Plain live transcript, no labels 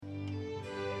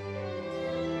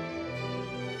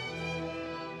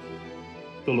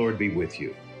The Lord be with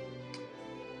you.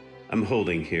 I'm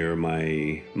holding here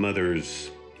my mother's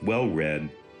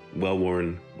well-read,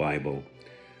 well-worn Bible,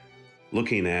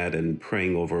 looking at and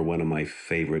praying over one of my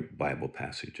favorite Bible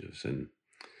passages. And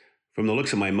from the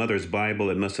looks of my mother's Bible,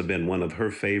 it must have been one of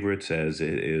her favorites, as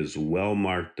it is well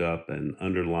marked up and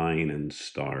underlined and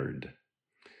starred.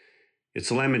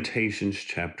 It's Lamentations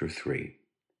chapter 3.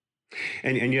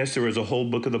 And yes, there is a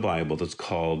whole book of the Bible that's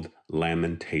called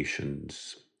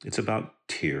Lamentations. It's about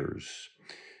tears.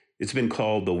 It's been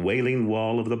called the Wailing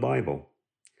Wall of the Bible.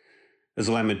 As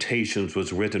Lamentations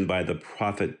was written by the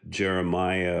prophet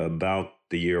Jeremiah about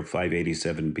the year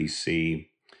 587 BC,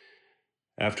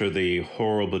 after the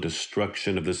horrible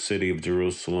destruction of the city of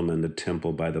Jerusalem and the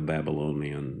temple by the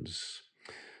Babylonians.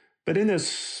 But in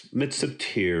this midst of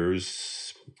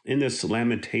tears, in this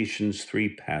Lamentations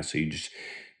 3 passage,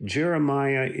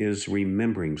 Jeremiah is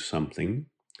remembering something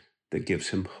that gives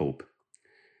him hope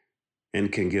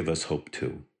and can give us hope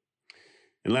too.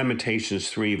 In Lamentations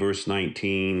 3, verse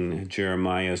 19,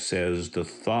 Jeremiah says, "The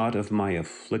thought of my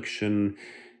affliction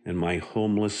and my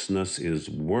homelessness is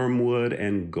wormwood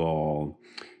and gall."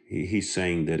 He's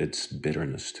saying that it's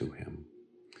bitterness to him.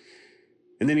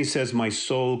 And then he says, "My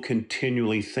soul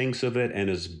continually thinks of it and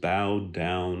is bowed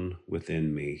down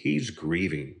within me." He's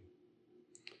grieving.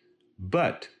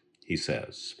 But, he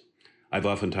says, I've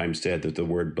oftentimes said that the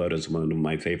word "but" is one of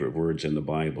my favorite words in the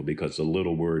Bible because the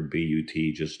little word "but"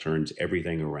 just turns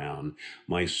everything around.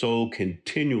 "My soul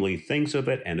continually thinks of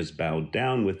it and is bowed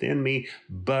down within me,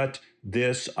 but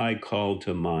this I call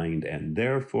to mind, and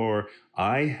therefore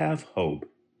I have hope.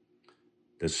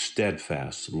 The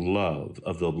steadfast love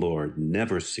of the Lord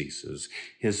never ceases.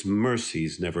 His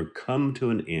mercies never come to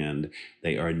an end.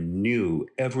 They are new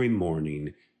every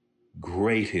morning.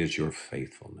 Great is your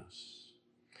faithfulness."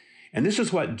 And this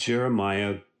is what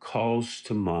Jeremiah calls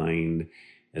to mind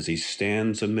as he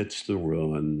stands amidst the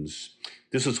ruins.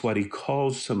 This is what he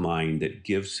calls to mind that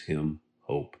gives him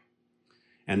hope.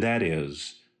 And that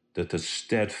is that the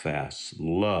steadfast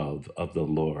love of the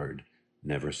Lord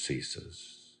never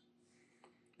ceases.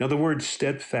 Now, the word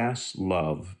steadfast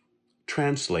love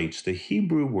translates the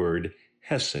Hebrew word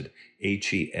hesed,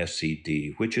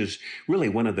 Hesed, which is really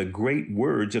one of the great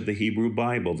words of the Hebrew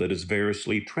Bible that is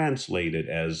variously translated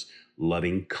as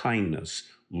loving kindness,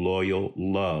 loyal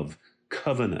love,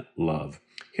 covenant love.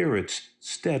 Here it's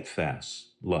steadfast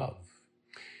love.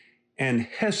 And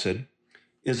hesed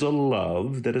is a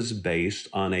love that is based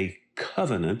on a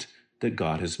covenant that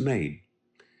God has made.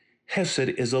 Hesed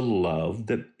is a love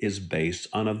that is based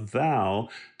on a vow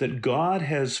that God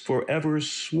has forever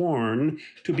sworn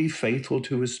to be faithful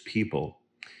to his people,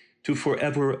 to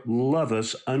forever love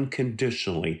us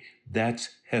unconditionally.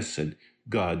 That's Hesed,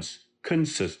 God's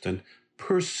consistent,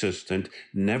 persistent,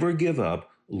 never give up,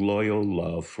 loyal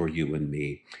love for you and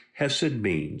me. Hesed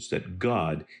means that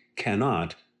God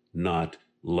cannot not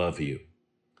love you.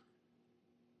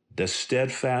 The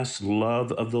steadfast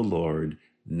love of the Lord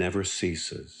never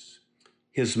ceases.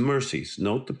 His mercies,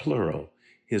 note the plural,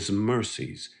 his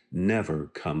mercies never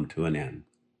come to an end.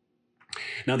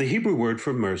 Now, the Hebrew word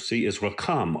for mercy is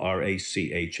rakam,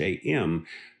 R-A-C-H-A-M,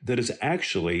 that is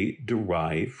actually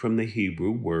derived from the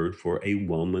Hebrew word for a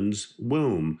woman's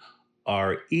womb,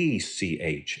 R-E-C-H-A-M.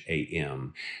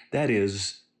 That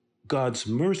is, God's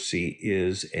mercy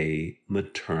is a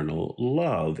maternal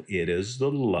love. It is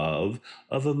the love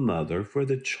of a mother for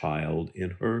the child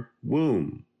in her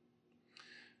womb.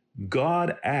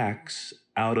 God acts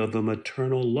out of a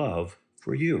maternal love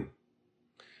for you.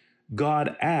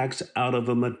 God acts out of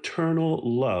a maternal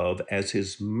love as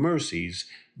his mercies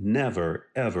never,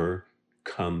 ever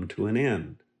come to an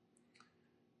end.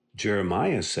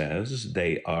 Jeremiah says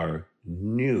they are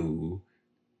new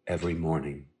every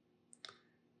morning.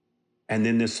 And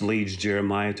then this leads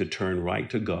Jeremiah to turn right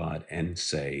to God and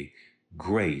say,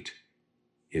 "Great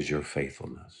is your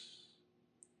faithfulness."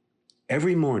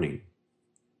 Every morning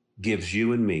gives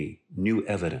you and me new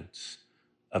evidence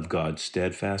of God's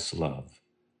steadfast love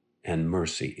and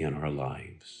mercy in our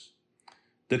lives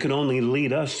that can only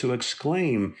lead us to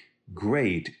exclaim,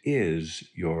 "Great is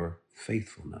your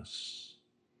faithfulness."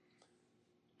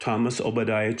 Thomas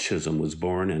Obadiah Chisholm was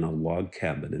born in a log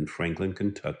cabin in Franklin,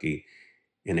 Kentucky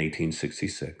in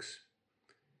 1866.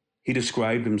 He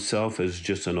described himself as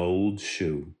just an old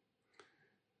shoe.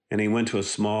 And he went to a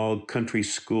small country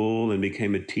school and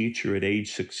became a teacher at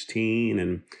age 16,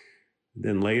 and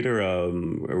then later a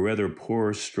rather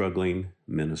poor, struggling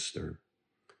minister.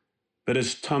 But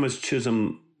as Thomas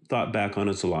Chisholm thought back on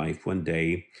his life, one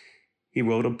day he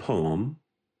wrote a poem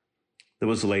that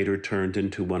was later turned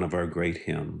into one of our great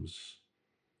hymns.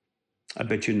 I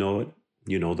bet you know it.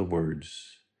 You know the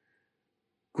words.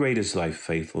 Great is thy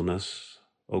faithfulness,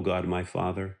 O God my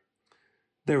Father.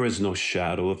 There is no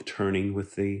shadow of turning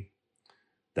with thee.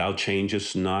 Thou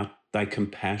changest not, thy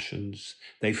compassions,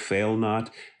 they fail not.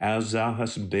 As thou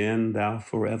hast been, thou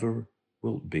forever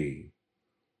wilt be.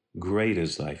 Great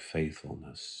is thy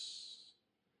faithfulness.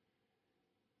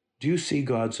 Do you see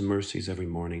God's mercies every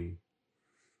morning?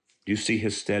 Do you see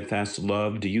his steadfast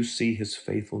love? Do you see his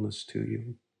faithfulness to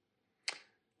you?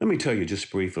 Let me tell you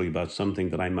just briefly about something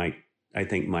that I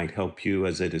think might help you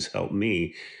as it has helped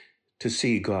me to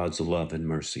see God's love and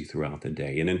mercy throughout the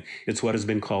day. And it's what has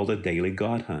been called a daily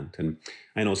God hunt. And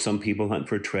I know some people hunt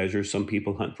for treasure, some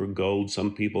people hunt for gold,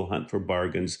 some people hunt for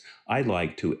bargains. I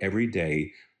like to every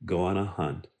day go on a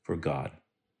hunt for God.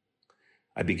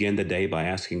 I begin the day by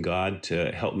asking God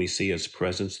to help me see his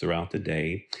presence throughout the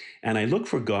day. And I look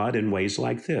for God in ways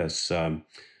like this.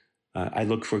 I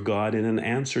look for God in an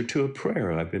answer to a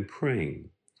prayer I've been praying,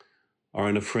 or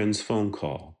in a friend's phone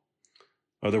call,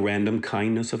 or the random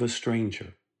kindness of a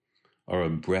stranger, or a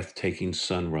breathtaking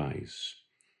sunrise,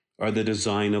 or the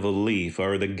design of a leaf,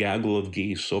 or the gaggle of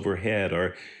geese overhead,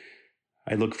 or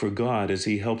I look for God as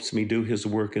he helps me do his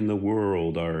work in the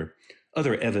world, or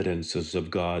other evidences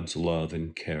of God's love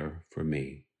and care for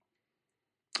me.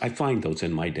 I find those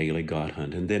in my daily God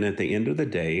hunt. And then at the end of the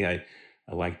day, I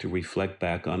like to reflect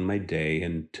back on my day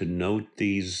and to note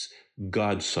these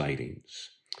God sightings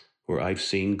where I've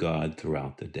seen God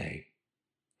throughout the day.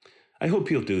 I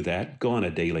hope you'll do that. Go on a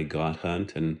daily God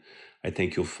hunt, and I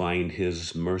think you'll find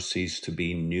his mercies to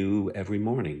be new every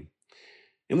morning.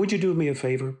 And would you do me a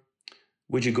favor?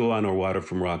 Would you go on our Water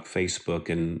from Rock Facebook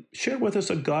and share with us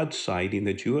a God sighting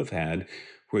that you have had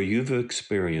where you've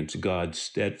experienced God's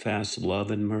steadfast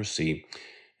love and mercy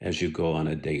as you go on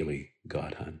a daily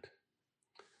God hunt?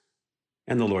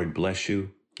 And the Lord bless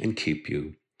you and keep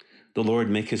you. The Lord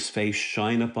make his face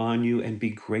shine upon you and be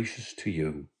gracious to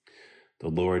you. The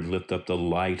Lord lift up the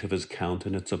light of his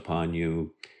countenance upon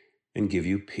you and give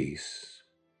you peace.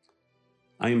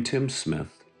 I am Tim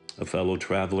Smith, a fellow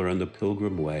traveler on the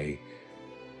Pilgrim Way.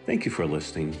 Thank you for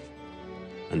listening.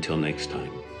 Until next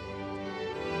time.